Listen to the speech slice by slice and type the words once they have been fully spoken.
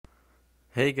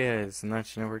Hey guys,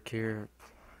 Notch Network here,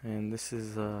 and this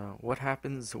is what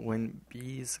happens when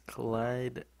bees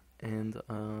collide, and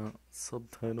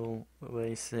subtitle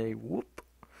they say whoop.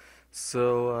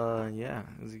 So yeah,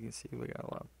 as you can see, we got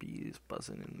a lot of bees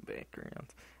buzzing in the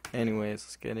background. Anyways,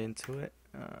 let's get into it.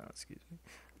 Excuse me.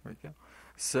 There we go.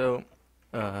 So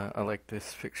I like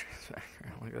this picture's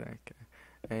background. Look at that guy.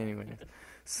 Anyways,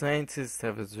 scientists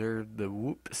have observed the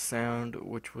whoop sound,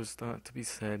 which was thought to be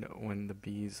said when the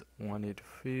bees wanted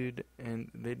food,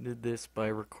 and they did this by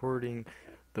recording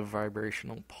the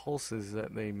vibrational pulses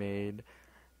that they made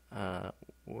uh,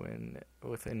 when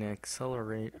with an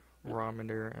accelerometer,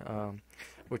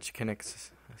 which can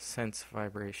sense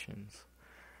vibrations.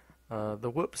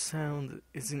 The whoop sound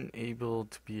isn't able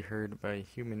to be heard by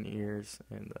human ears,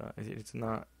 and it's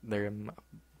not them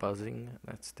buzzing.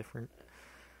 That's different.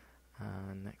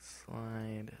 Next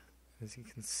slide. As you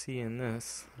can see in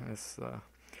this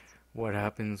what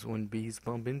happens when bees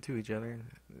bump into each other.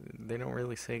 They don't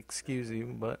really say excuse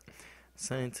you, but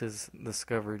scientists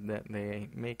discovered that they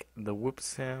make the whoop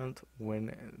sound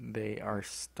when they are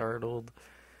startled.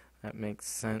 That makes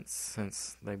sense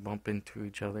since they bump into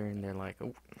each other and they're like,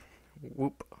 oh,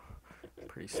 whoop.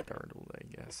 Pretty startled, I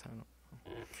guess. I don't know.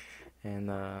 And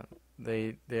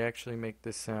they actually make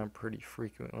this sound pretty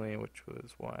frequently, which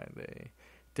was why they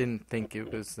didn't think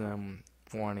it was them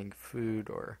wanting food,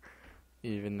 or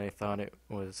even they thought it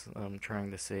was trying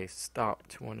to say stop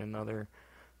to one another,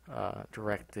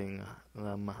 directing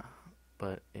them.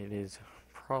 But it is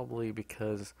probably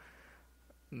because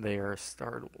they are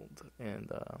startled,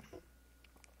 and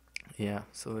yeah,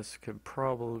 so this could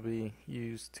probably be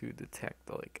used to detect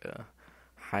like a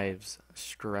hive's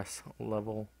stress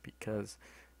level, because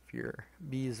if your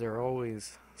bees are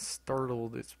always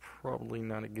startled, it's probably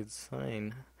not a good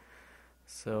sign.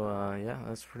 So yeah,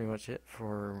 that's pretty much it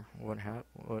for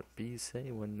what bees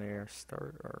say when they're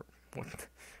or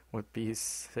what bees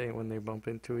say when they bump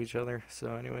into each other.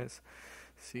 So anyways,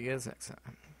 see you guys next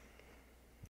time.